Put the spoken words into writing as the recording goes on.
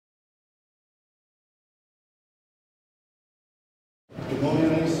Good morning,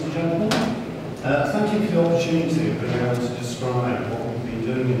 ladies and gentlemen. Thank you for the opportunity of being able to describe what we've been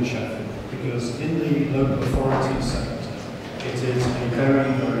doing in Sheffield, because in the local authority sector, it is a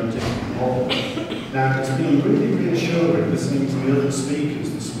very, very different model. Now, it's been really reassuring listening to the other speakers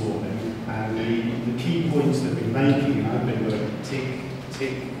this morning, and the key points that we're making, and I've been going tick,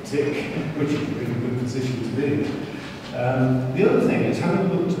 tick, tick, which is a really good position to be in. The other thing is,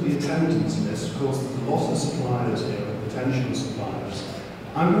 having looked at the attendance list, of course, there's a lot of suppliers here, potential suppliers.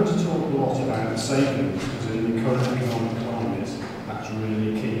 I'm going to talk a lot about savings, because in the current economic climate, that's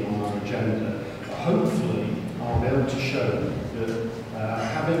really key on our agenda. But hopefully, I'll be able to show that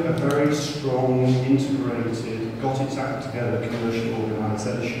having a very strong, integrated, got its act together commercial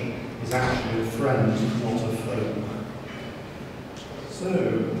organisation is actually a friend, not a foe. So,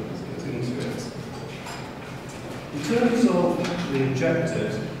 let's get into it. In terms of the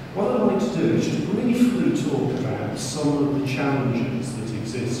objectives, what I'd like to do is just briefly talk about some of the challenges that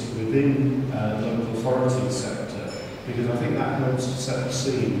exist within the local authority sector, because I think that helps to set the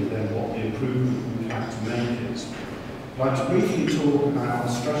scene with then what the improvement we've had to make is. I'd like to briefly talk about our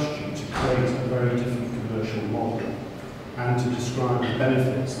strategy to create a very different commercial model and to describe the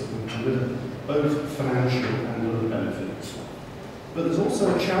benefits that will deliver, both financial and other benefits. But there's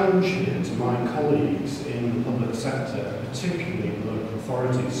also a challenge here to my colleagues in the public sector, particularly the local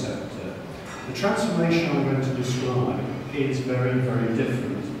authority sector. The transformation I'm going to describe is very, very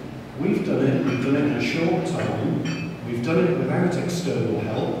different. We've done it in a short time, we've done it without external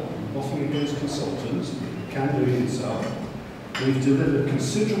help, nothing against consultants, you can do it yourself. We've delivered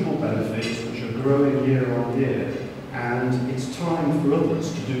considerable benefits which are growing year on year, and it's time for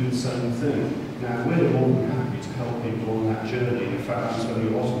others to do the same thing. Now, we're more than happy to help people on that journey. In fact, I'm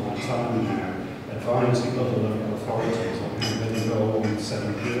spending a lot of my time now advising other local authorities on how they go on the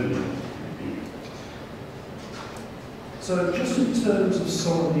same journey. So, just in terms of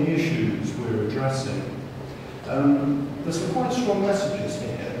some of the issues we're addressing, there's some quite strong messages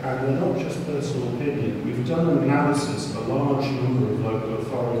here, and they're not just personal opinion. We've done an analysis of a large number of local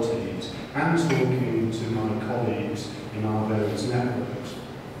authorities and talking to my colleagues in our various networks.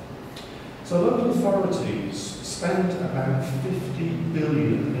 So local authorities spend about 50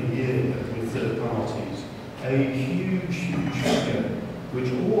 billion a year with third parties, a huge, huge figure,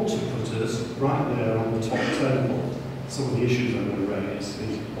 which ought to put us right there on the top table. Some of the issues I'm going to raise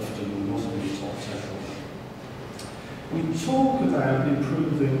is often not on the top table. We talk about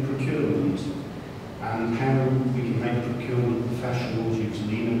improving procurement and how we can make procurement professionals use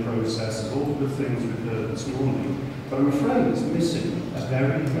leaner processes, all the things we've heard this morning. But I'm afraid it's missing a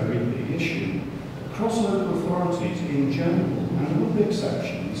very, very big issue. Across local authorities in general, and there will be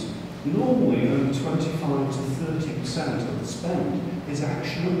exceptions, normally only 25 to 30% of the spend is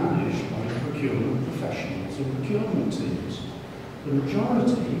actually managed by procurement professionals and procurement teams. The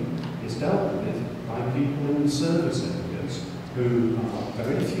majority is dealt with by people in the service areas who are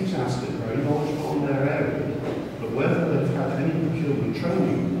very enthusiastic, very knowledgeable on their area, but whether they've had any procurement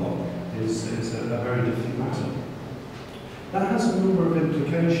training or not is a very different matter. That has a number of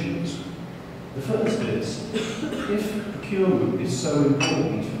implications. The first is, if procurement is so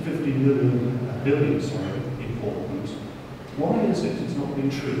important, 50 billion important, why is it it's not being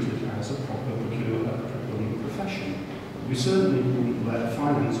treated as a proper procurement profession? We certainly wouldn't let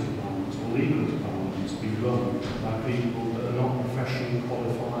finance departments or legal departments be run by people that are not professionally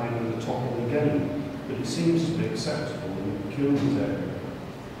qualified and at the top of the game, but it seems to be acceptable in the procurement area.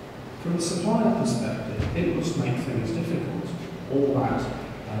 From the supplier perspective, it must make things difficult. All that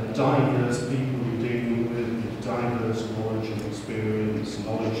diverse people you're dealing with diverse knowledge and experience,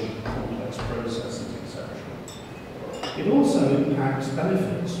 knowledge of complex processes, etc. It also impacts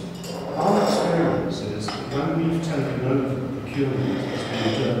benefits. Our experience is that when we've taken over procurement that's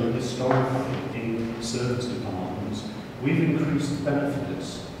been done historically in service departments, we've increased the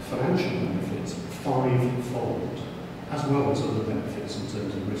benefits, financial benefits, five-fold, as well as other benefits in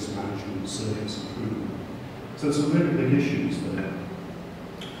terms of risk management, service improvement. So some really big issues there.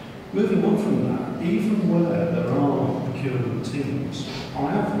 Moving on from that, even where there are procurement teams,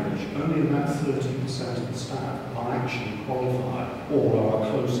 on average, only about 30% of the staff are actually qualified or are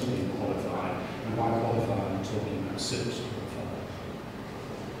close to being qualified. And by qualified, I'm talking about SIPs qualified.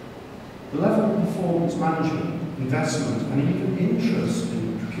 The level of performance management, investment, and even interest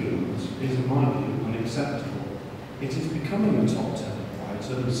in procurement is, in my view, unacceptable. It is becoming a top 10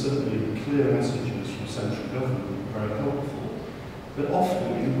 item, and certainly the clear messages from central government are very helpful. But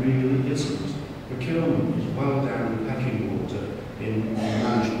often it really isn't. Procurement is well down the pecking order in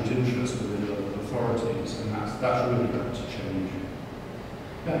management interest within local authorities, and that's really got to change.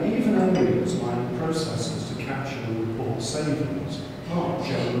 Now, even areas like processes to capture and report savings are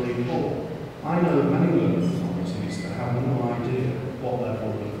generally poor. I know many local authorities that have no idea what level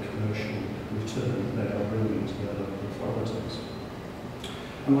of commercial return they are bringing to their local authorities.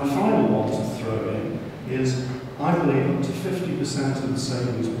 And my final one to throw in is, I believe up to 50% of the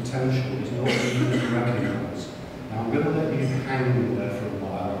savings potential is not even recognised. Now I'm going to let you hang there for a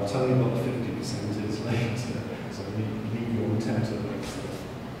while. I'll tell you what the 50% is later, so leave your intent to it.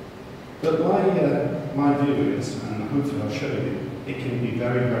 But my view is, and hopefully I'll show you, it can be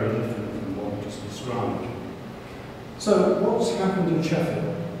very, very different from what I just described. So what's happened in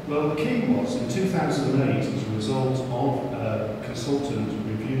Sheffield? Well, the key was, in 2008, as a result of a consultant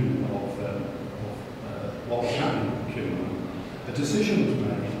review of what was happening in procurement, a decision was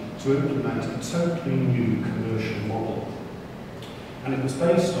made to implement a totally new commercial model. And it was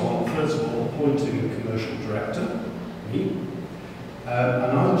based on, first of all, appointing a commercial director, me,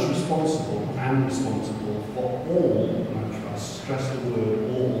 and I was responsible for all, and I stress the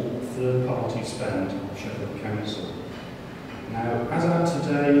word all, third-party spend of Sheffield Council. Now, as at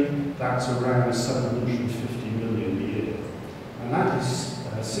today, that's around 750 million a year, and that is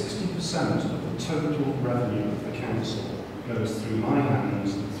 60% of the total revenue of the council goes through my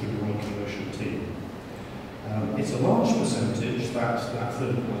hands and through my commercial team. It's a large percentage, that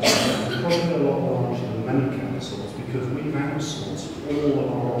third party, probably a lot larger than many councils, because we've outsourced all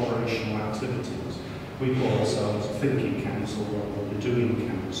of our operational activities. We call ourselves a thinking council rather than a doing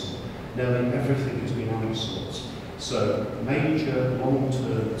council. Nearly everything has been outsourced. So major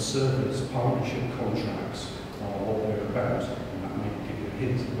long-term service partnership contracts are what they're about, and that might give you a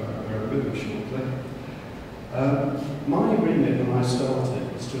hint about where we're moving shortly. My remit when I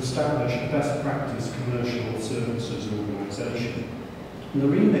started is to establish a best practice commercial services organisation. And the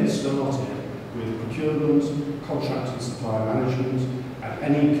remit started with procurement, contract and supply management, and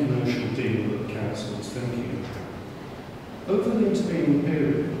any commercial deal that the council was thinking about. Over the intervening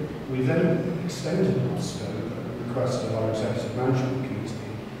period, we then extended our scope at the request of our Executive Management Committee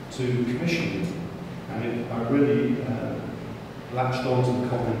to commissioning. And I really latched on to the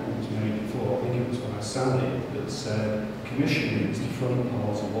comment that was made before. I think it was by Sally that said commissioning is the front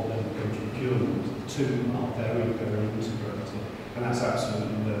part of what then becomes procurement. The two are very, very integrated. And that's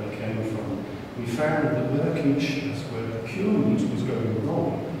absolutely where we came from. We found that where procurement was going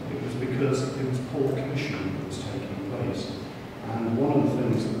wrong, it was because it was poor commissioning that was taking place. And one of the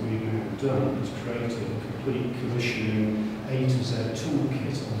things that we've now done is created a complete commissioning A to Z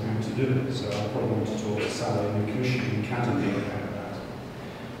toolkit on how to do it. So I'll probably want to talk to Sally in the Commissioning Academy about that.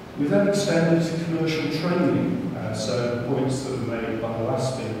 We then extended to commercial training. So points that were made by the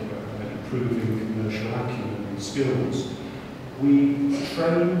last speaker about improving commercial acumen and skills. We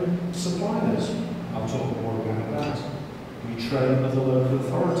train suppliers. I'll talk more about that. We train other local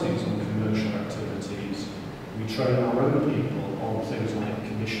authorities on commercial activities. We train our own people on things like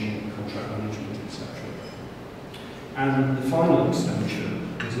commissioning, contract management, etc. And the final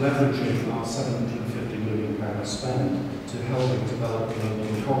extension is leveraging our £750 million spend to help develop the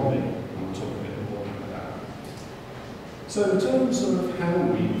local economy. And I'll talk a bit more about that. So in terms of how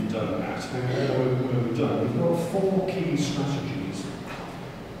we've done that, how we've done, we've got 4 key strategies.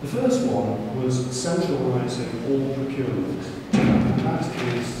 The first one was centralising all procurement. And that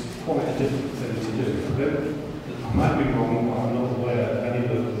is quite a difficult thing to do. I might be wrong, but I'm not aware of any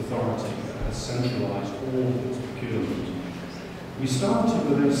local authority that has centralised all of its procurement. We started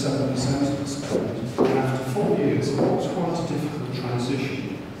with a 7% of the spend, and after 4 years, it was quite a difficult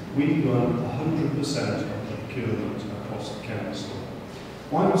transition. We run 100% of the procurement across the council.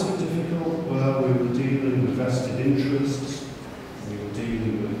 Why was it difficult? Well, we were dealing with vested interests, we were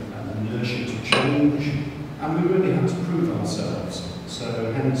dealing with an inertia to change, and we really had to prove ourselves.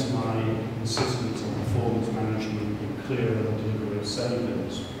 So hence my insistence on performance management and clear on delivery of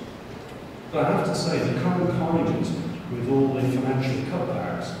savings. But I have to say, the current climate, with all the financial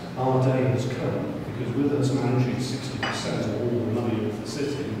cutbacks, our day has come, because with us managing 60% of all the money of the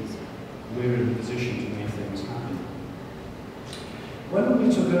city, we're in a position to make things happen. When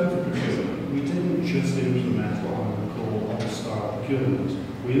we took over procurement, we didn't just implement what I would call old-style procurement.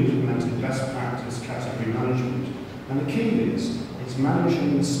 We implemented best practice category management. And the key is, it's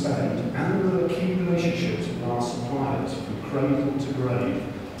managing the spend and the key relationships with our suppliers from cradle to grave,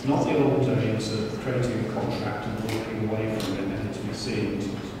 not the old days of creating a contract and walking away from it and to be seen to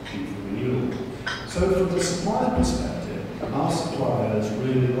due for renewal. So from the supplier perspective, our suppliers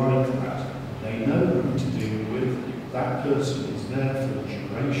really like that. They know who to deal with. That person is there for the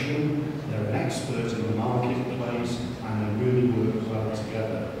duration. They're an expert in the marketplace, and they really work well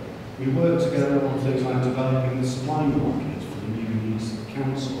together. We work together on things like developing the supply market for the new needs of the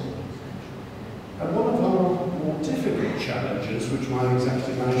council. And one of our more more difficult challenges, which my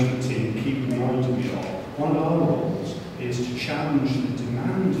executive management team keep reminding me of, one of our roles is to challenge the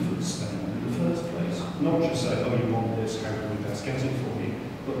demand for the spend in the first place. Not just say, oh, you want this, how can we best get it for you?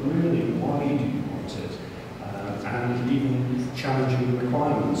 But really, why do you want it? And even challenging the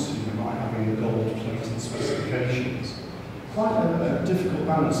requirements, by having the gold-plated specifications. Quite a difficult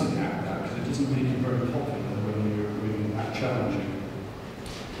balancing act, that, because it doesn't make it very popular when you're really that challenging.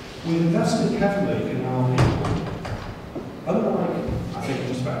 We've invested heavily in our people. Unlike, I think,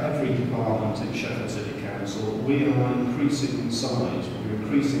 just about every department in Sheffield City Council, we are increasing in size, we're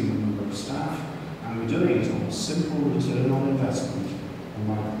increasing the number of staff, and we're doing it on a simple return on investment. And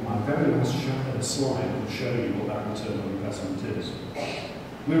my very last slide will show you what that return on investment is.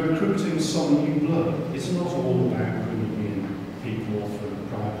 We're recruiting some new blood. It's not all about bringing in people from the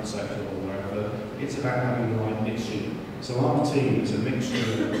private sector or wherever, it's about having the right mixture. So our team is a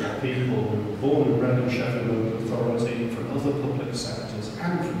mixture of people who were born and bred in Sheffield Local Authority, from other public sectors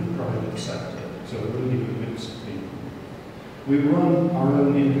and from the private sector. So a really good mix of people. We run our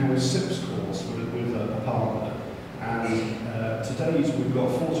own in-house SIPS course with a partner, and to date we've got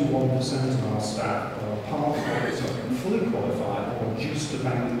 41% of our staff are part-qualified, so fully qualified, or just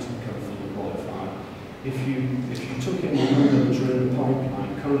about to become fully qualified. If you took in a number that are in the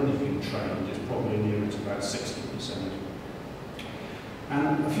pipeline currently being trained, it's probably nearer to about 60%.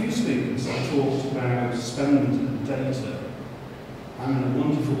 And a few speakers have talked about spend and data. I'm in a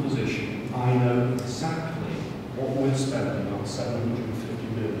wonderful position. I know exactly what we're spending our 750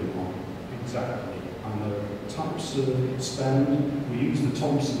 million on. Exactly. I know types of spend. We use the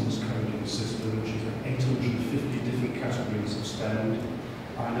Thompson's coding system, which is 850 different categories of spend.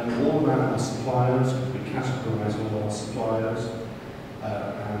 I know all about our suppliers, because we categorise all our suppliers.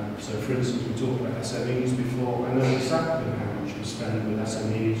 So for instance, we talked about SMEs before. I know exactly how much we spend with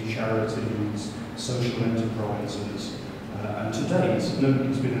SMEs, charities, social enterprises. And to date,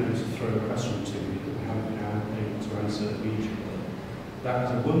 nobody's been able to throw a question to me that we haven't been able to answer immediately. That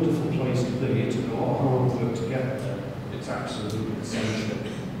is a wonderful place to be. It took a lot of hard work to get there. It's absolutely essential.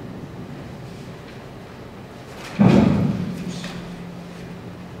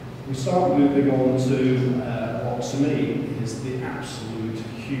 We start moving on to what to me is the absolute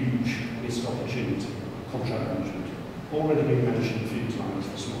huge missed opportunity, contract management. Already been mentioned a few times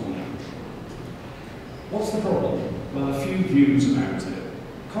this morning. What's the problem? Well, a few views about it.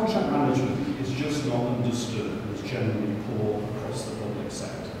 Contract management is just not understood as generally poor across the public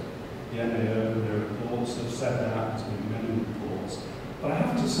sector. The NAO, their reports have said that, there's been many reports. But I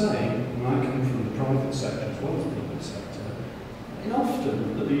have to say, when I come from the private sector as well as the public sector,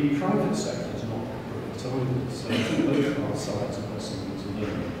 often the private sector is not great either, so I think both of our sides have got something to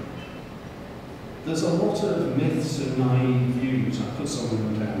learn. There's a lot of myths and naive views. I put some of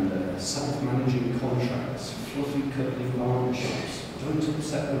them down there. Self-managing contracts, fluffy cuddly partnerships, don't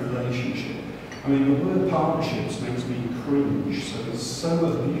upset the relationship. I mean, the word partnerships makes me cringe, so it's so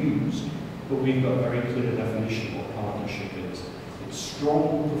abused, but we've got a very clear definition of what partnership is. It's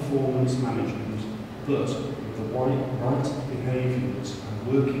strong performance management, but with the right behaviours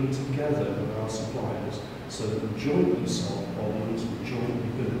and working together with our suppliers so that we jointly solve problems and jointly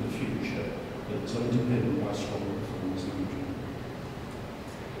build the future that's underpinned by strong performance management.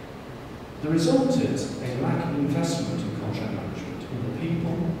 The result is a lack of investment in contract management in the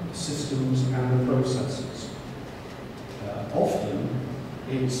people, the systems and the processes. Often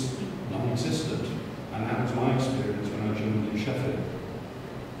it's non-existent, and that was my experience when I joined in Sheffield.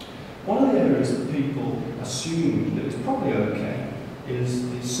 One of the areas that people assumed that it's probably okay is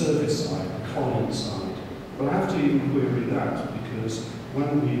the service side, the client side. But I have to even query that, because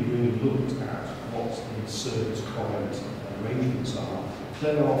when we really looked at what the service client arrangements are,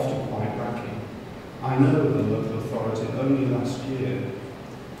 they're often quite lacking. I know the local authority only last year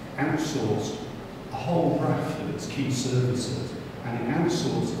outsourced a whole raft of its key services, and it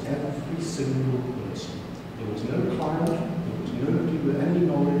outsourced every single person. There was no client, there was nobody with any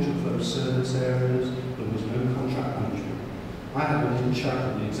knowledge of those service areas, there was no contract management. I had a little chat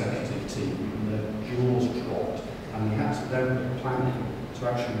with the executive team, and their jaws dropped, and they had to then be planning to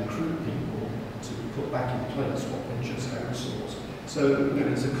actually recruit people to put back in place what they just outsourced. So,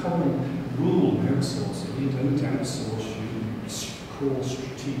 it's a common rule of outsourcing. You don't outsource your core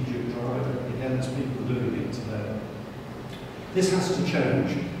strategic driver. Again, it's people doing it today. This has to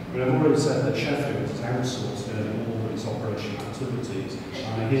change. But I've already said that Sheffield has outsourced all of its operational activities.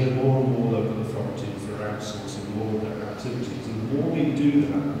 And I hear more and more local authorities that are outsourcing more of their activities. And the more we do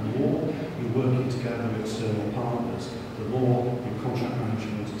that, the more we're working together with external partners, the more your contract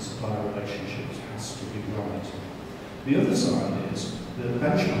management and supplier relationships has to be right. The other side is the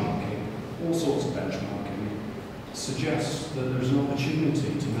benchmarking, all sorts of benchmarking. suggests that there is an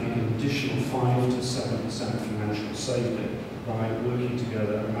opportunity to make an additional 5 to 7% financial saving by working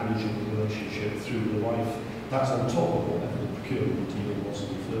together and managing the relationship through the life. That's on top of whatever the procurement deal was in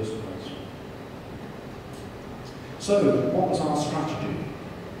the first place. So, what was our strategy?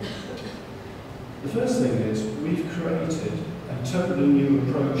 The first thing is we've created a totally new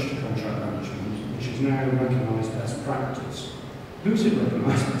approach to contract management, which is now recognised best practice. Who's it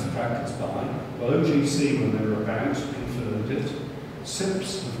recognised best practice by? Well, OGC, when they were about, confirmed it.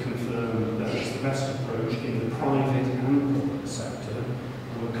 SIPs have confirmed that it's the best approach in the private and public sector.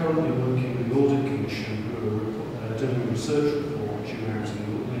 And we're currently working with the Audit Commission, who are doing a research report due out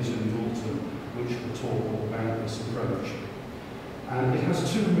later in the autumn, which will talk all about this approach. And it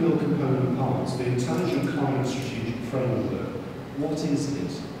has two real component parts: the Intelligent Client Strategic Framework. What is it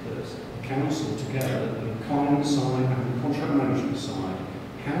that the Council together, the client side and the contract management side,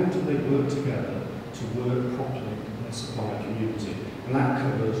 how do they work together to work properly with their supplier community? And that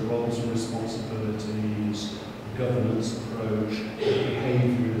covers roles and responsibilities, governance approach,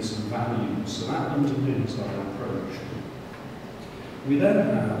 behaviours and values. So that underpins our approach. We then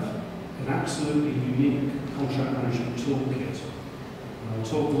have an absolutely unique contract management toolkit. And I'll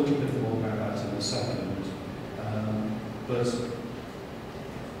talk a little bit more about that in a second. But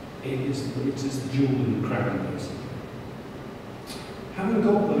it is the jewel in the crown, basically. Having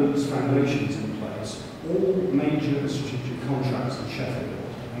got those foundations in place, all major strategic contracts in Sheffield,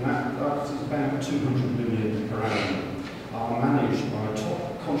 and that is about 200 million per annum, are managed by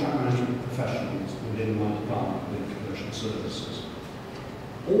top contract management professionals within my department, within commercial services.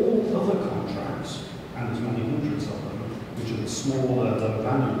 All other contracts, and there's many hundreds of them, which are the smaller, low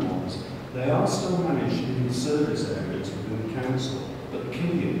value ones, they are still managed in the service areas within the council. But the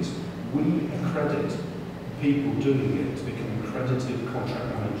key is, we accredit people doing it to become accredited contract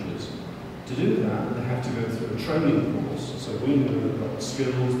managers. To do that, they have to go through a training course, so we know they've got the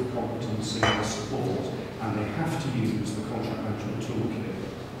skills, the competency, the support, and they have to use the Contract Management Toolkit.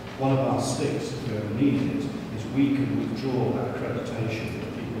 One of our sticks, if we ever need it, is we can withdraw that accreditation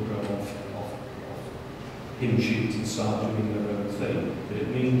if people go off hymn sheets and start doing their own thing. But it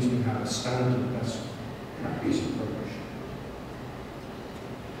means we have a standard best practice approach.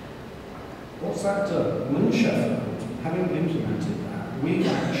 What's that done? Well, in Sheffield, having implemented that, we've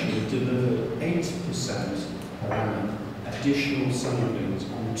actually delivered 8% per annum additional savings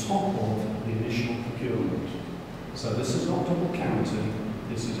on top of the initial procurement. So this is not double counting,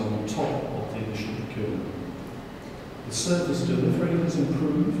 this is on top of the initial procurement. The service delivery has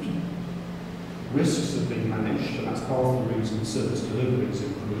improved, risks have been managed, and that's part of the reason service delivery has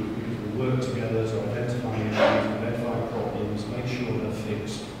improved, because we work together to identify issues, identify problems, make sure they're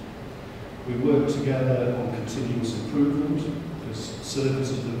fixed. We work together on continuous improvement, because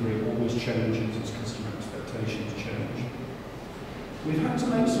service delivery always changes as customer expectations change. We've had to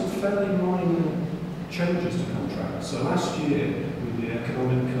make some fairly minor changes to contracts. So last year, with the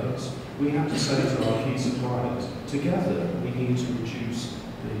economic cuts, we had to say to our key suppliers, together we need to reduce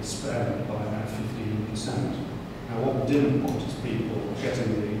the spend by about 15%. Now what we didn't want is people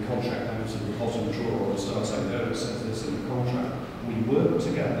getting the contract out of the bottom drawer and start saying, no, it says this in the contract. We worked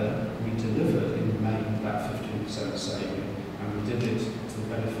together, we delivered in the main that 15% saving, and we did it to the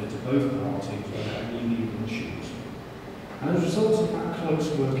benefit of both parties without any legal issues. And as a result of that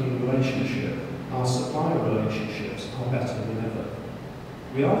close working relationship, our supplier relationships are better than ever.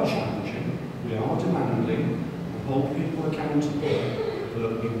 We are challenging, we are demanding, we hold people accountable,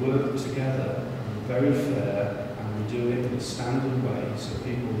 but we work together, and we're very fair, and we do it in a standard way so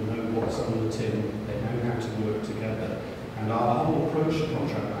people know what's on the tin, they know how to work together. And our whole approach to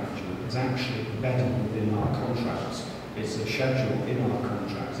contract management is actually embedded within our contracts. It's a schedule in our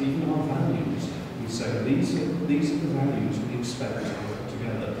contracts, even our values. We say these are the values we expect to work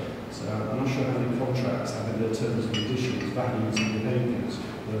together. So I'm not sure how many contracts have in their terms and conditions, values and behaviours,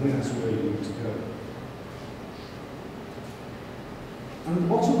 but I think that's where you need to go. And the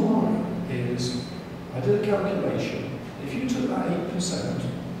bottom line is, I did a calculation. If you took that 8%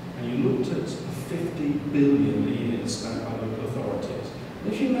 and you looked at the 50 billion a year spent by local authorities,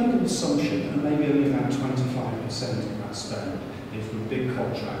 and if you make an assumption that maybe only about 25% of that spend is with big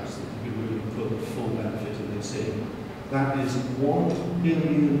contracts that we would put the full benefit of this in, that is 1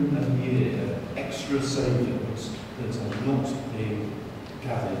 billion a year extra savings that are not being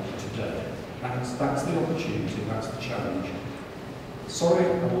gathered today. That's the opportunity, that's the challenge. Sorry,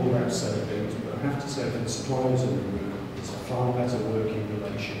 I'm all about savings, but I have to say for the suppliers in the room, it's a far better working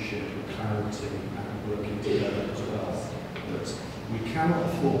relationship with clarity and working together as well. But we cannot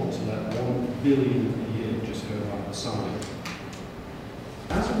afford to let 1 billion a year just go by the side.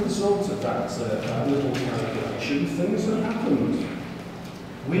 As a result of that little calculation, things have happened.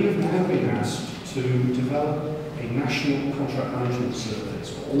 We have now been asked to develop a national contract management service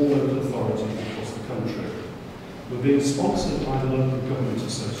for all local authorities across the country. We're being sponsored by the Local Government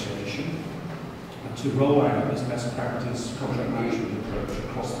Association to roll out this best practice contract management approach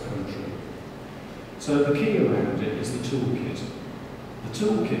across the country. So the key around it is the toolkit. The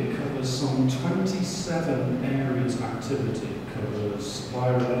toolkit covers some 27 areas of activity. It covers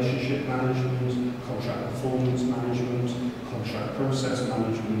supplier relationship management, contract performance management, contract process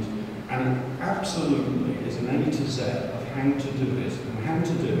management, and it absolutely is an A to Z of how to do it. And how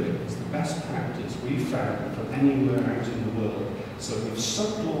to do it is the best practice we've found from anywhere out in the world. So we've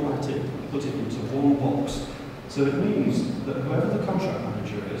sucked all that in and put it into one box. So it means that whoever the contract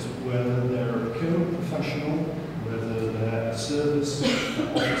manager is, whether they're a procurement professional, whether they're a service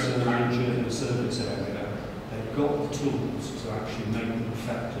officer manager in a service area, they've got the tools to actually make them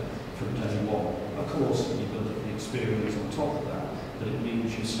effective from day one. Of course, you build up the experience on top of that, but it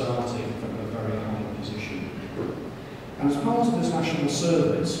means you're starting from a very high position. And as part of this national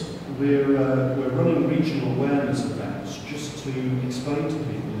service, we're running regional awareness events just to explain to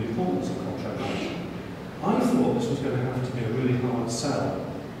people the importance of contract management. I thought this was going to have to be a really hard sell.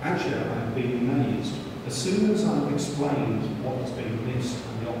 Actually, I've been amazed. As soon as I've explained what has been missed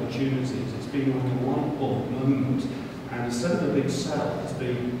and the opportunities, it's been like a light bulb moment. And instead of a big sell, it's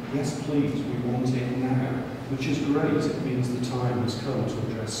been, yes please, we want it now, which is great. It means the time has come to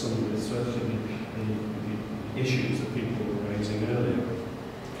address some of the issues that people were raising earlier.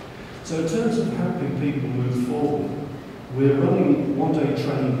 So in terms of helping people move forward, we're running one-day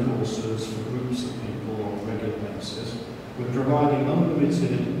training courses for groups of people on a regular basis. We're providing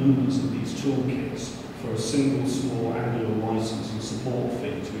unlimited numbers of these toolkits for a single small annual licence and support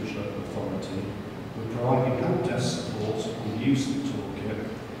fee to each local authority. We're providing help desk support on the use of the toolkit,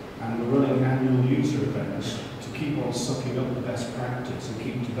 and we're running annual user events to keep on sucking up the best practice and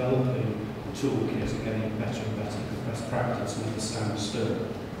keep developing the toolkit and getting better and better, because best practice never stands still.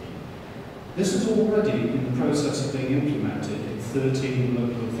 This is already in the process of being implemented in 13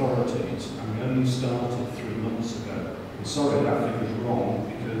 local authorities, and we only started 3 months ago. I'm sorry that figure's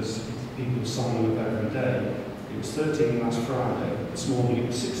wrong, because people signing up every day. It was 13 last Friday, this morning it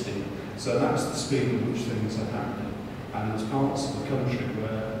was 16. So that's the speed at which things are happening. And there's parts of the country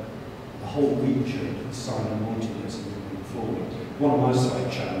where the whole region is signing on to this and moving forward. One of my side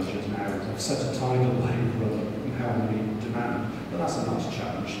challenges now is I've set a tidal wave run and how many demand, but that's a nice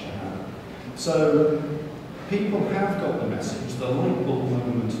challenge to have. So people have got the message, the light bulb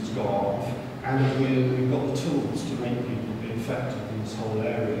moment has gone off, and we've got the tools to make people be effective in this whole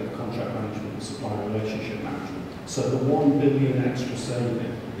area of contract management and supplier relationship management. So the 1 billion extra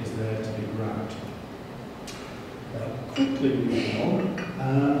saving is there to be grabbed. Quickly moving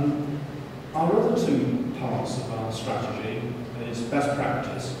on, our other two parts of our strategy is best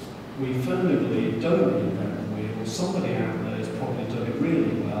practice. We firmly believe, don't reinvent the wheel. Somebody out there has probably done it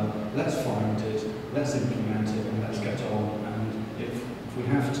really well. Let's find it, let's implement it, and let's get on. And if we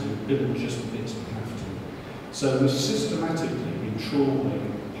have to, build just the bits we have to. So we've systematically been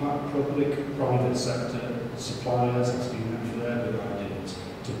trawling public, private sector, suppliers, asking them for their good ideas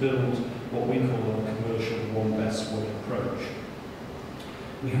to build what we call a commercial one best way approach.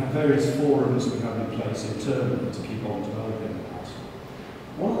 We have various forums we have in place internally to keep on developing that.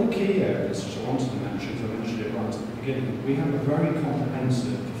 One of the key areas which I wanted to mention, because I mentioned it right at the beginning, we have a very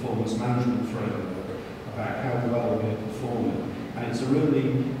comprehensive performance management framework about how well we are performing, and it's a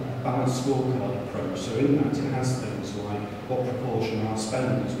really balanced scorecard approach. So in that it has things like what proportion of our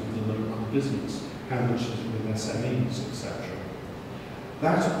spend is with the local business, how much is with SMEs, etc.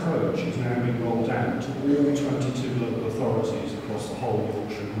 That approach is now being rolled out to all 22 local authorities across the whole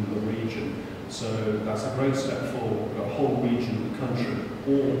Yorkshire and Mellor region. So that's a great step forward. We've got a whole region of the country,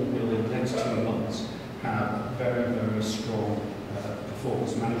 all will in the next 2 months have a very, very strong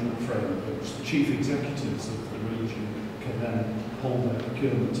performance management framework, which the chief executives of the region can then hold their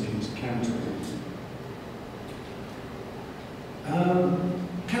procurement teams accountable.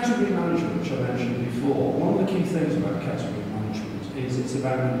 Category management, which I mentioned before, one of the key things about category management is it's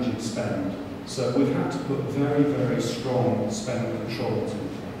about managing spend. So we've had to put very, very strong spend controls in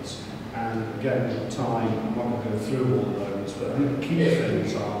place. And again, at the time, I'm not going to go through all of those, but I think the key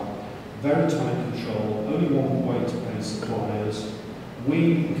things are very tight control, only one way to pay suppliers.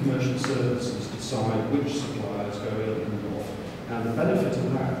 We in commercial services decide which suppliers go in and off. And the benefit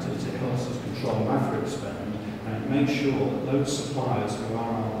of that is it helps us control maverick spend, and it makes sure that those suppliers who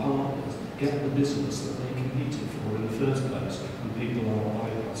are our partners get the business that they competed for in the first place, and people are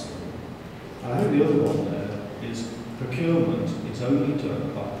bypassing them. And I think the other one there is procurement is only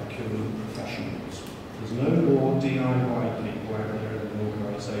done by procurement professionals. There's no more DIY people out there in the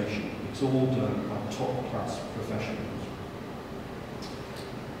organisation. It's all done by top-class professionals.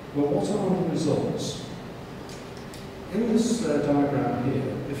 Well, what are the results? In this diagram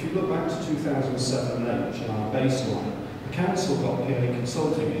here, if you look back to 2007 and 8, our baseline, the council got PA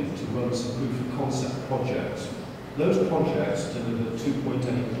Consulting in to run some proof of concept projects. Those projects delivered £2.8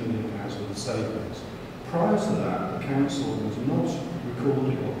 million worth of savings. Prior to that, the council was not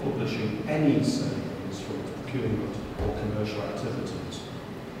recording or publishing any savings from its procurement or commercial activities.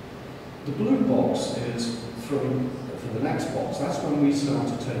 The blue box is for the next box. That's when we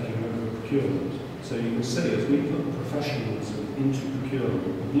started taking over procurement. So you can see as we put professionalism into procurement,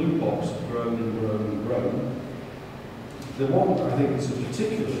 the blue box has grown and grown and grown. The one I think is of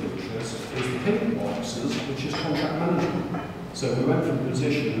particular interest is the pink boxes, which is contract management. So we went from a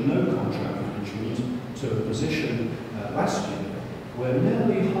position of no contract management to a position last year where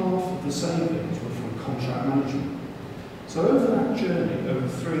nearly half of the savings were from contract management. So over that journey, over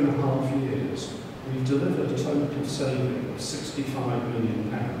 3.5 years, we've delivered a total saving of £65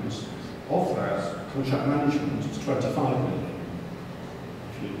 million. Of that, contract management is 25 million.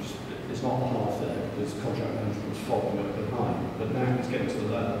 It's not half there because contract management was following up behind, but now it's getting to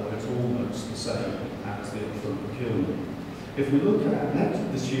the level where it's almost the same as the upfront procurement. If we look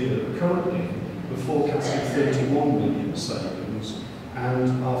at this year, currently we're forecasting 31 million savings,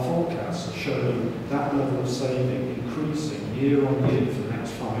 and our forecasts are showing that level of saving increasing year on year for the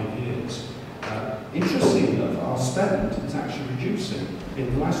next 5 years. Interestingly enough, our spend is actually reducing.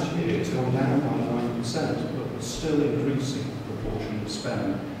 In the last year, it's gone down by 9%, but we're still increasing the proportion of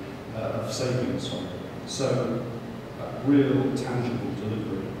spend of savings. So, real tangible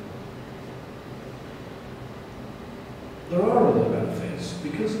delivery. There are other benefits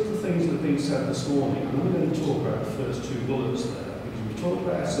because of the things that have been said this morning, and I'm going to talk about the first two bullets there, because we talked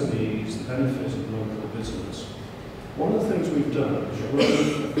about SMEs, the benefits of local business. One of the things we've done is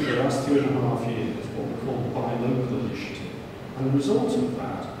run for the last 3.5 years what we call the Buy Local initiative. And the result of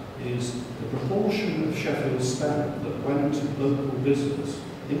that is the proportion of Sheffield spend that went to local business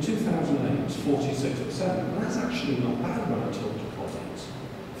in 2008 was 46%. And that's actually not bad when I talk to colleagues.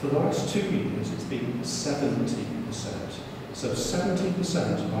 For the last 2 years, it's been 70%. So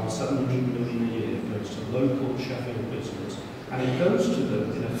 70% of our 700 million a year goes to local Sheffield business, and it goes to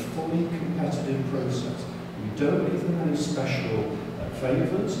them in a fully competitive process. We don't give them any special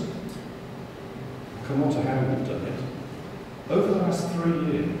favours. I'll come on to how we've done it. Over the last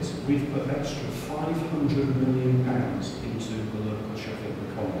 3 years, we've put extra £500 million into the local Sheffield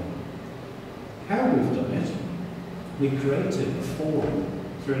economy. How we've done it, we created a forum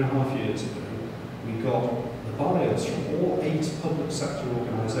 3.5 years ago. We got the buyers from all 8 public sector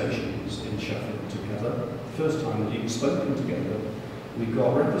organisations in Sheffield together. First time that you've spoken together. We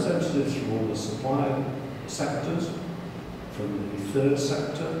got representatives from all the supplier sectors, from the third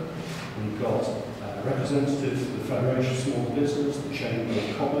sector. We got representatives of the Federation of Small Business, the Chamber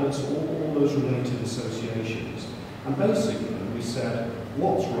of Commerce, all those related associations. And basically we said,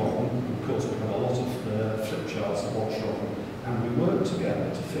 what's wrong? And of course we have a lot of flip charts of what's wrong, and we worked together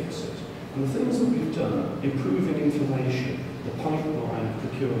to fix it. And the things that we've done, improving information, the pipeline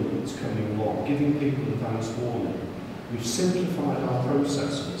procurement that's coming along, giving people advance warning. We've simplified our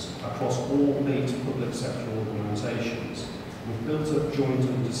processes across all 8 public sector organisations. We've built up joint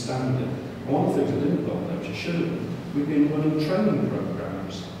understanding. And one of the things I didn't put on there, which I should have, we've been running training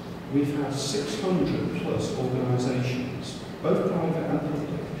programmes. We've had 600 plus organisations, both private and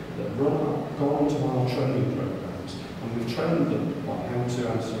public, that gone to our training programmes, and we've trained them on how to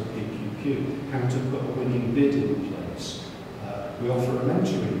answer a PQQ, how to put a winning bid in place. We offer a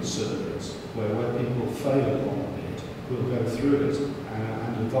mentoring service where people fail on a bid, we'll go through it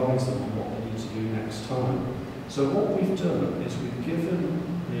and advise them on what they need to do next time. So what we've done is we've given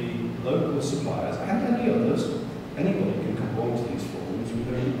the local suppliers and any others, anybody can come along to these forums, we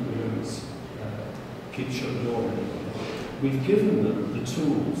don't keep shut the door on anybody. We've given them the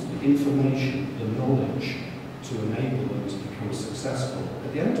tools, the information, the knowledge to enable them to become successful.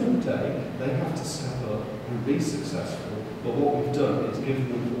 At the end of the day, they have to step up and be successful, but what we've done is given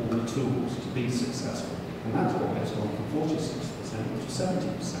them all the tools to be successful. And that's why it's gone from 46% to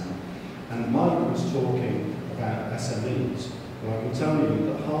 70%. And Mike was talking about SMEs. Well, I can tell you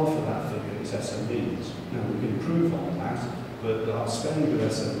that half of that figure is SMEs. Now, we can improve on that, but our spend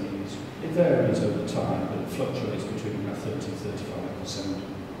with SMEs, it varies over time, but it fluctuates between about 30 and 35%.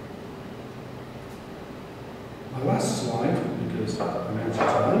 My last slide, because I'm out of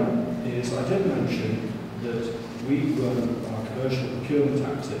time, is I did mention that we run our commercial procurement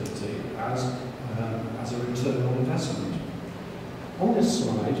activity as as a return on investment. On this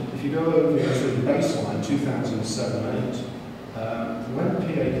slide, if you go over to the baseline 2007-8, when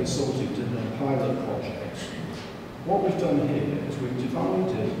PA Consulting did their pilot project, what we've done here is we've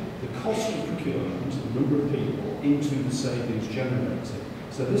divided the cost of procurement, the number of people, into the savings generated.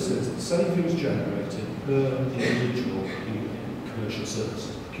 So this is the savings generated per individual in commercial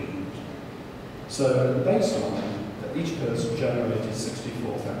services procurement. So at the baseline, that each person generated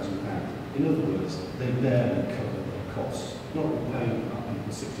 £64,000. In other words, they barely covered their costs. Not paying up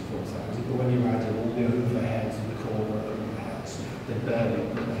to 64,000, but when you add in all the overheads and the corporate overheads, they barely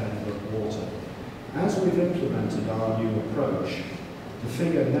put their head above water. As we've implemented our new approach, the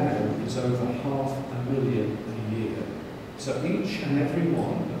figure now is over £500,000 a year. So each and every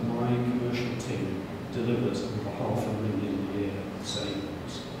one of my commercial team delivers over £500,000 a year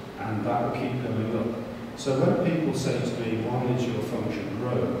savings, and that will keep going up. So when people say to me, why is your function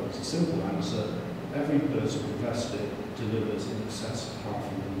grow? It's a simple answer. Every person invested delivers in excess of £500,000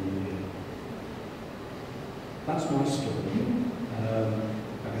 a year. That's my story.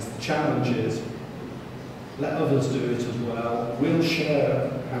 I guess the challenge is, let others do it as well. We'll share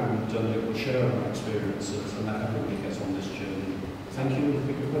how we've done it, we'll share our experiences, and let everybody get on this journey. Thank you. If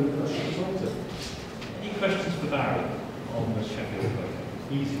we could put any questions on it. Any questions for Barry on the Sheffield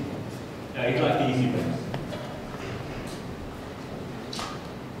project? Easy one. You'd like the easy ones.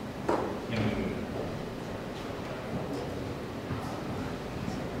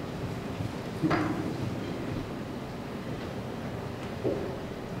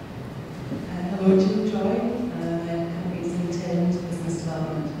 Hello, Jim Joy, companies intend business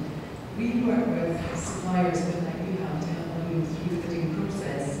development. We work with suppliers that like you have to help them through the bidding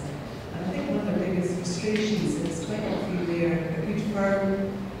process. And I think one of their biggest frustrations is quite often they're a good firm,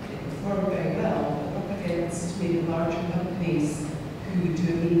 they perform very well, but up against maybe larger companies who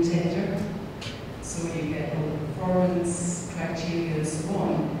do a mean tender. So you get all the performance criteria and so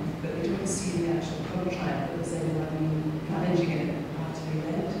on, but they don't see the actual contract that there's anyone managing it had to be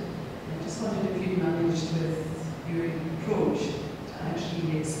led. I just wondered if you'd managed with your approach to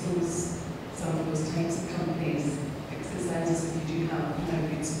actually expose some of those types of companies, because it sounds as if you do have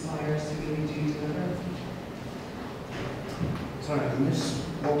good suppliers who really do deliver. Sorry, I missed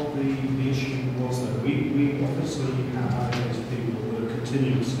what the issue was there. We obviously have allocated people who are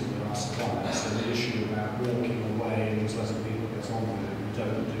continuously with our suppliers, so the issue about walking away and letting people get on with it, we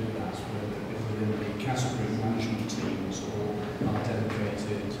don't do that within the category management teams or our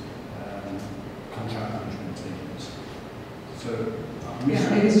dedicated contract management teams. So,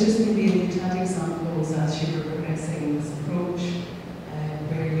 yeah, it was just maybe if you'd had examples as you were progressing this approach,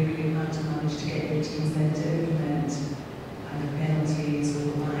 where you really had to manage to get your teams then to implement penalties or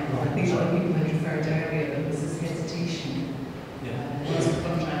the like. I think a lot of people had referred earlier that there was this hesitation. Once the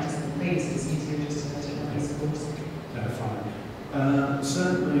contract is in place, it's easier just to let it run its course. Fine.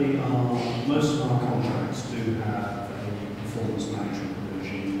 Certainly, most of our contracts do have a performance management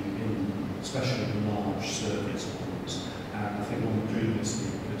regime, especially in large service ones. And I think one of the previous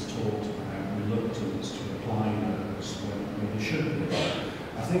speakers talked about reluctance to apply those when they should be.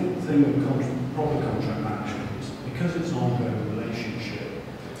 I think the thing with proper contract management, because it's an ongoing relationship,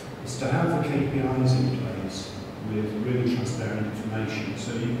 is to have the KPIs in place with really transparent information,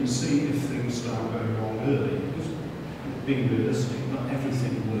 so you can see if things start going wrong early. Because being realistic, not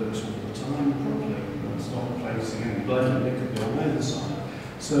everything works all the time properly. It's not placing any blame, it could be on either side.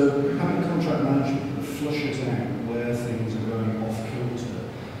 So having contract management that flushes out where things are going off kilter,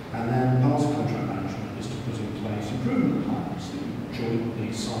 and then part of contract management is to put in place improvement plans that you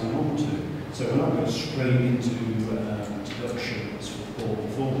jointly sign on to. So we're not going straight into deductions for poor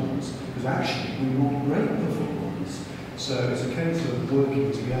performance, because actually we want great performance. So it's a case of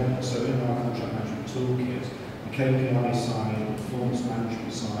working together. So in our contract management toolkit, the KPI side, the performance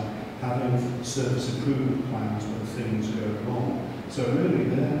management side, having service improvement plans when things go wrong. So really,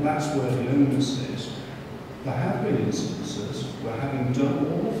 that's where the onus is. There have been instances where, having done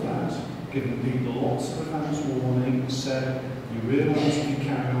all of that, given people lots of advance warning, said, you realise if you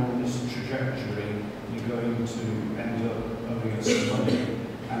carry on this trajectory, you're going to end up owing us some money.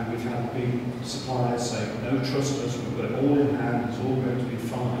 And we've had big suppliers say, no, trust us, we've got it all in hand, it's all going to be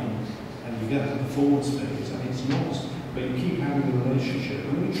fine. And you get the performance fees, and it's not. But you keep having a relationship,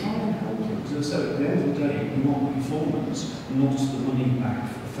 and we try and help them. Because I said, at the end of the day, we want performance, not the money back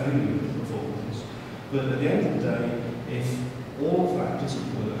for failure of performance. But at the end of the day, if all of that doesn't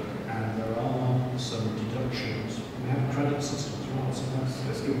work, and there are some deductions, we have credit systems, right? So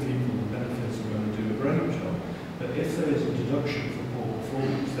let's give people the benefits of going to do a great job. But if there is a deduction for poor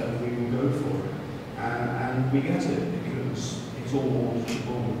performance, then we will go for it. And we get it, because it's all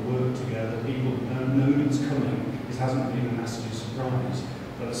auditable, we work together. where the people know it's coming. It hasn't been a nasty surprise.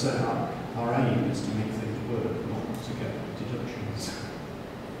 But I say our aim is to make things work, not to get deductions.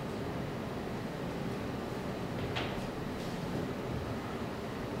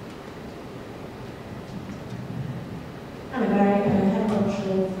 Hello, Barry. Helen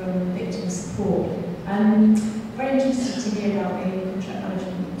Marshall from Victim Support. Very interested to hear about the Contract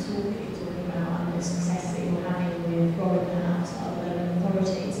Management Toolkit, talking about the success that you're having with rolling that out to other local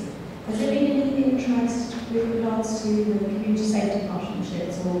authorities. Has there been any interest with regards to the community safety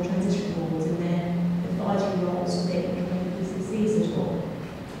partnerships or transition boards in their advisory roles within the businesses at all?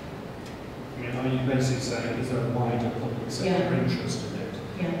 I mean, are you basically saying is there a wider public sector interest in it?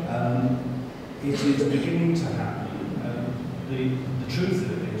 Yeah. It is beginning to happen. The truth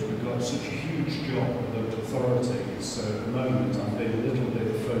of it is we've got such a huge job with local authorities, so at the moment I'm being a little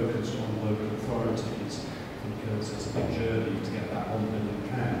bit focused on local authorities because it's a big journey to get that £1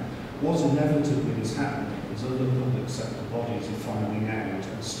 billion. What inevitably is happening is other public sector bodies are finding out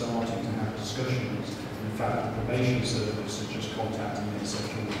and starting to have discussions. In fact, the probation service has just contacted me and said,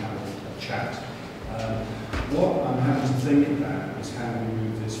 can we have a chat? What I'm having to think about is how we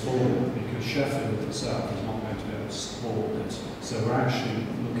move this forward, because Sheffield itself is not going to be able to support this. So we're actually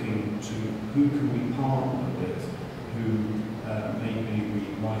looking to who can we partner with, who maybe we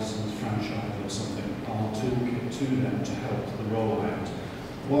license, franchise or something, our toolkit to them to help the rollout.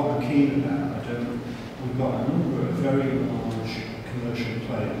 What I'm keen about, we've got a number of very large commercial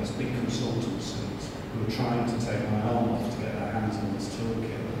players, big consultancies, who are trying to take my arm off to get their hands on this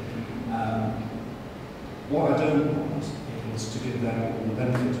toolkit. What I don't want is to give them all the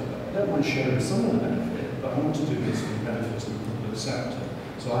benefit of it. I don't mind sharing some of the benefit, but I want to do this for the benefit of the public sector.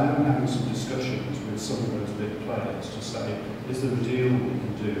 So I am having some discussions with some of those big players to say, is there a deal we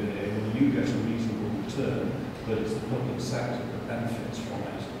can do here where you get a reasonable return, but it's the public sector that benefits from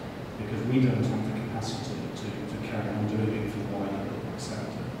it, because we don't have the capacity to carry on doing it for the wider public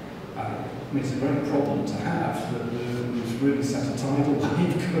sector. I mean, it's a great problem to have, but we've really set a tidal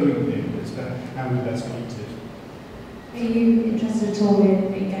wave going here. It's about how we best meet it. Are you interested at all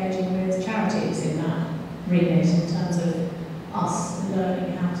in engaging with charities in that remit in terms of us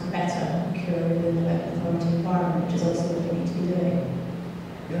learning how to better procure within the local authority environment, which is also what we need to be doing?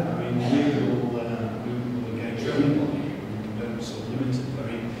 Yeah, I mean, we will engage anybody. We don't sort of limit it.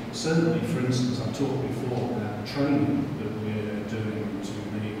 I mean, certainly, for instance, I've talked before about training that we're doing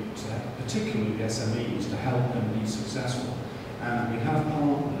particularly the SMEs, to help them be successful. And we have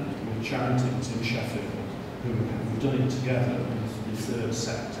partnered with charities in Sheffield who have done it together with the third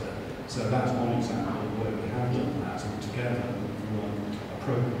sector. So that's one example where we have done that, and together we've run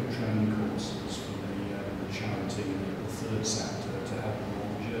appropriate training courses for the charity and the third sector to help them on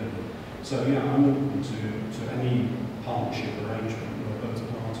the journey. So yeah, I'm open to any partnership arrangement where both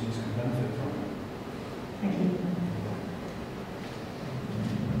parties can benefit from it. Thank you.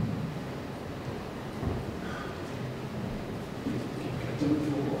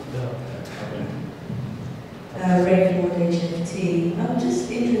 HFT. I'm just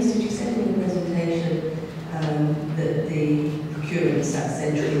interested, you said in the presentation that the procurement sat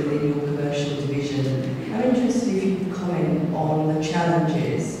centrally within your commercial division. I'm interested if you could comment on the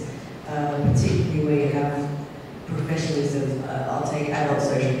challenges, particularly where you have professionalism. I'll take adult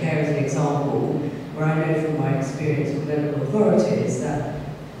social care as an example, where I know from my experience with local authorities that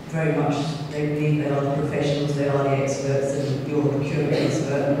very much they believe they are the professionals, they are the experts, and you're a procurement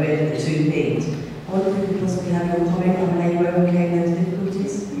expert, and where do the two meet? I wonder if you could possibly have your comment on how you overcame those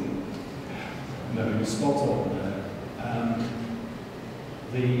difficulties? No, you're spot on there.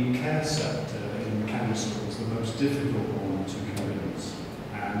 The care sector in the council was the most difficult one to convince,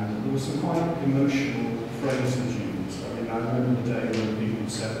 and there were some quite emotional phrases used. I mean, I remember the day when people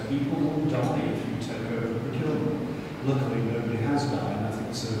said, people will die if you take over procurement. Luckily, nobody has died, and I think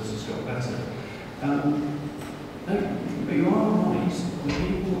the service has got better. But you are right, the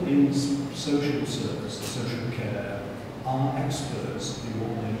people in social service, social care, are experts in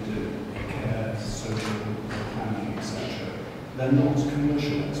what they do, care, social planning, etc. They're not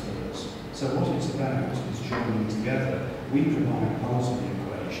commercial experts. So what it's about is joining together. We provide part of the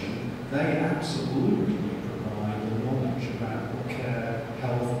equation. They absolutely provide the knowledge about what care,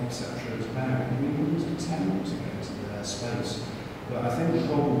 health, etc. is about. We wouldn't attempt to get into their space. But I think the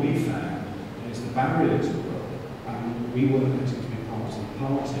problem we found is the barrier to growth. And we weren't getting to be part of the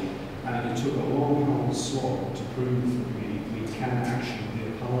party. And it took a long, hard slog to prove that we can actually be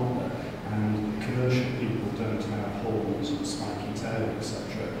a partner, and commercial people don't have horns and spiky tail,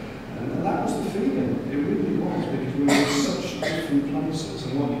 etc. And that was the feeling. It really was, because we were in such different places,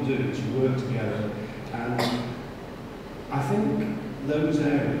 and what you do is you work together. And I think those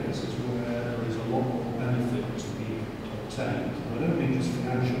areas is where there is a lot more benefit to be obtained. I don't mean just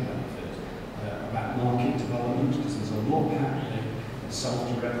financial benefit, about market development, because there's a lot happening,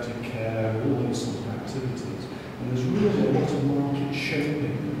 self-directed care, all those sorts of activities. And there's really a lot of market shaping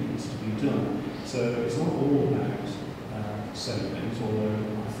that needs to be done. So it's not all about savings, although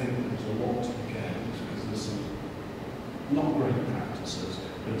I think there's a lot to be gained, because there's some not great practices,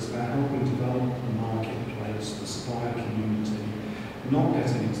 but it's about helping develop the marketplace, the supplier community, not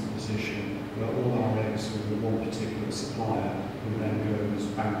getting into the position where all our eggs are with one particular supplier who then goes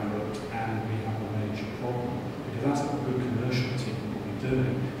bankrupt and we have a major problem. Because that's what a good commercial team will be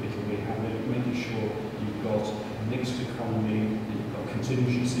doing. It'll be making sure you've got a mixed economy, that you've got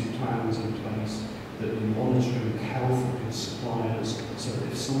contingency plans in place, that you're monitoring health of your suppliers, so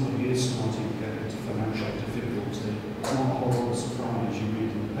that if somebody is starting to get into financial difficulty, it's not a horrible surprise you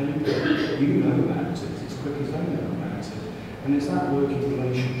read in the paper. You know about it as quick as they know about it. And it's that working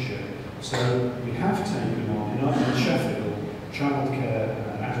relationship. So we have taken on, in Sheffield, childcare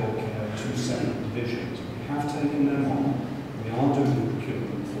and adult care are two separate divisions. We have taken them on. We are doing the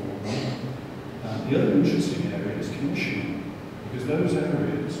procurement for them. The other interesting area is commissioning, because those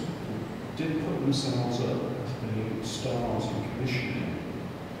areas did put themselves up as being stars in commissioning.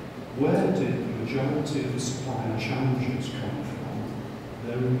 Where did the majority of the supplier challenges come from?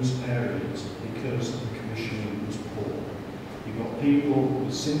 Those areas, because the commissioning was poor. You've got people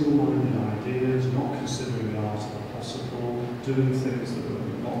with single-minded ideas, not considering the art of the possible, doing things that were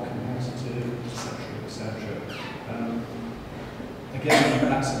not competitive, etc., etc. Again,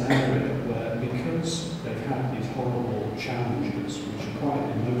 that's an area where, because they've had these horrible challenges, which are quite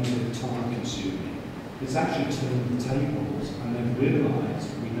emotive, time-consuming, it's actually turned the tables, and they've realised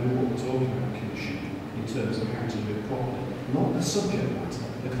we know what we're talking about commissioning in terms of how to do it properly. Not the subject matter,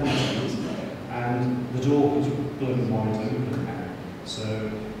 the content. And the door is blown wide open now. So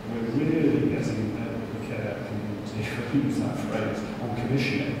we're really getting the care community, if I use that phrase, on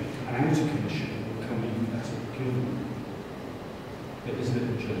commissioning, and out of commissioning will come even better procurement. It is a bit of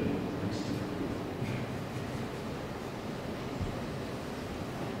a journey. It's difficult.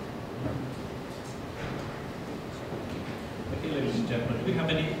 Okay, ladies and gentlemen, do we have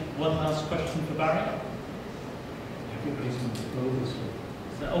one last question for Barry? I think there's some proposals.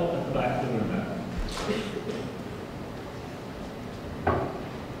 Oh, at the back of the room now.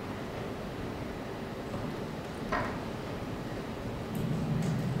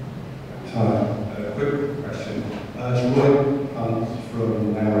 Hi, a quick question. Roy Hunt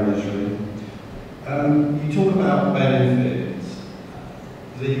from Mellor, usually. You talk about benefits,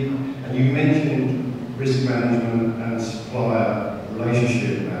 and you mentioned risk management and supplier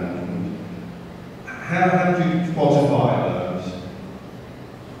relationship management. How do you quantify those?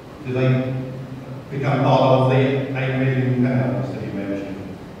 Do they become part of the £8 million that you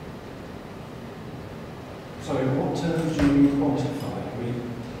mentioned? Sorry, what terms do you quantify?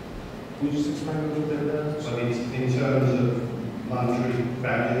 Can you just explain a little bit there? So in terms of monetary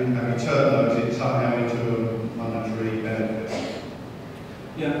value, have you turned those somehow into a monetary benefit?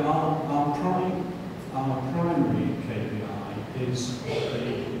 Yeah, our primary KPI is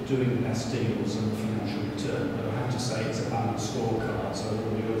doing the best deals and the financial return, but I have to say it's a balanced scorecard, so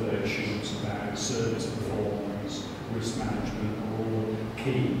all the other issues about service performance, risk management are all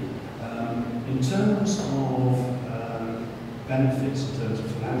key. In terms of benefits, in terms of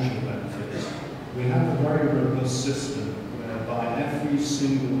financial benefits, we have a very robust system whereby every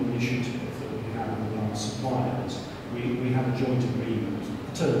single initiative that we have with our suppliers, we have a joint agreement,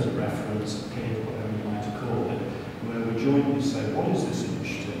 terms of reference, PID, whatever you like to call it, where we jointly say, what is this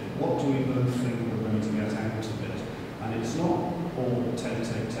initiative? What do we both think we're going to get out of it? And it's not all take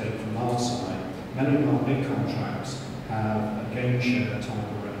from our side. Many of our big contracts have a gain share type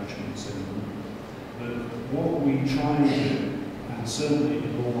arrangements in them. But what we try and do, and certainly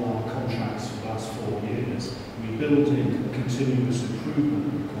in all our contracts for the last 4 years, we build in a continuous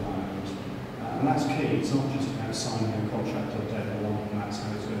improvement requirement. And that's key. It's not just about signing a contract on day one and that's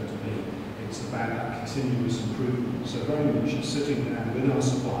how it's going to be. It's about that continuous improvement. So very much sitting down with our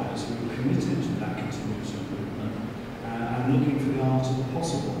suppliers who are committed to that continuous improvement and looking for the art of the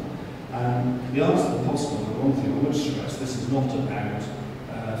possible. The art of the possible, the one thing I would stress, this is not about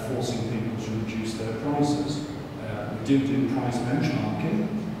forcing people to reduce their prices. We do price benchmarking.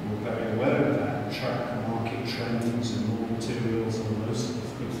 We're very aware of that. We track market trends and raw materials and those sort of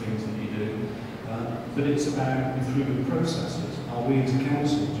good things that you do. But it's about improving processes. Are we as a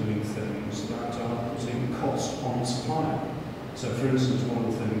council doing things that are putting cost on the supplier? So for instance, one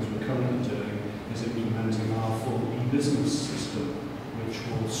of the things we're currently doing is implementing our full e-business system, which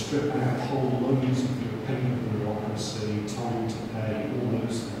will strip out whole loads of your paper bureaucracy, time to pay, all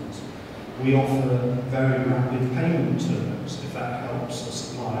those things. We offer very rapid payment terms if that helps the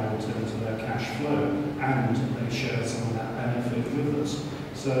supplier in terms of their cash flow, and they share some of that benefit with us.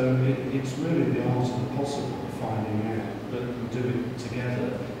 So it's really the art of the possible, finding out that we do it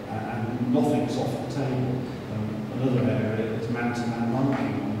together, and nothing's off the table. Another area is man-to-man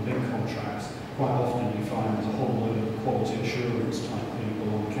marking on big contracts. Quite often you find there's a whole load of quality assurance type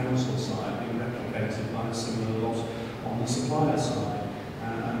people on the council side being replicated by a similar lot on the supplier side.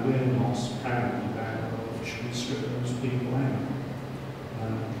 And we're not proud about, should we strip those people out?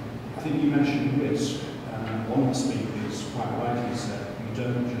 I think you mentioned risk. One of the speakers quite rightly said, we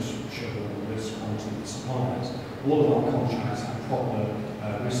don't just shovel the risk onto the suppliers. All of our contracts have proper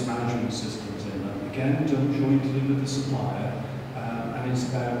risk management systems in them. Again, done jointly with the supplier, and it's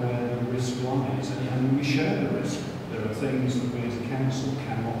about where the risk lies, and we share the risk. There are things that we as a council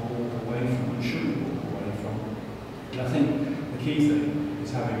cannot walk away from and shouldn't walk away from. And I think the key thing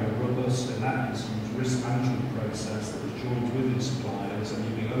is having a robust, in that instance, risk management process that is joined with the suppliers and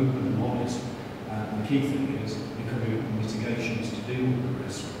you being open and honest. And the key thing is becoming up with mitigations to deal with the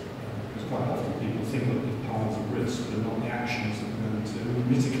risk. Because quite often people think of the paths of risk, but not the actions that we're going to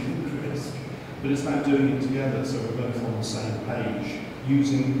mitigate the risk. But it's about doing it together so we're both on the same page,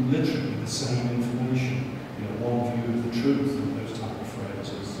 using literally the same information. You know, one view of the truth and those type of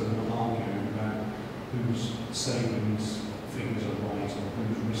phrases. So we're not arguing about whose savings figures are right or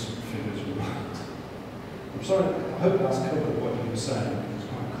whose risk figures are right. I'm sorry, I hope that's covered what you were saying. It's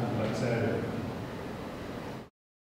quite a complex area.